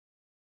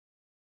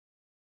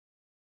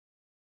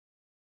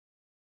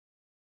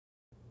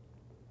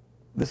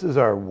This is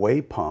our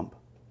whey pump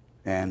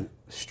and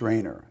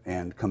strainer,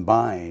 and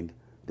combined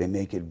they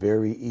make it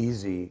very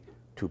easy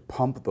to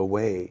pump the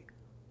whey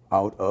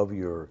out of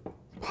your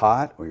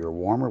pot or your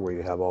warmer where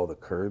you have all the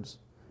curds,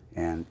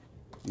 and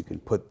you can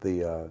put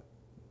the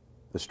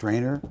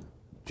strainer,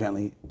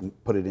 gently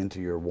put it into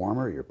your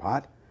warmer, your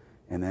pot,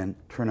 and then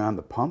turn on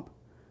the pump,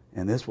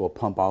 and this will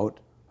pump out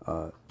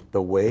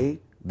the whey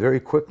very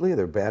quickly.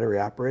 They're battery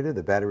operated,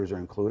 the batteries are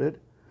included.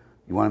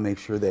 You want to make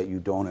sure that you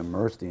don't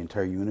immerse the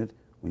entire unit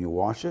when you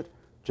wash it,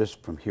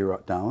 just from here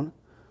down.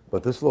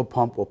 But this little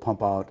pump will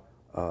pump out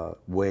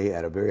whey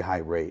at a very high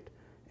rate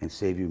and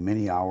save you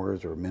many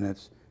hours or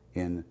minutes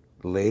in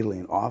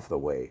ladling off the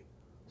whey.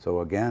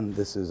 So again,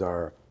 this is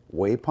our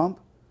whey pump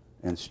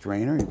and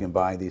strainer. You can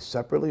buy these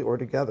separately or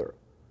together,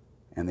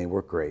 and they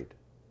work great.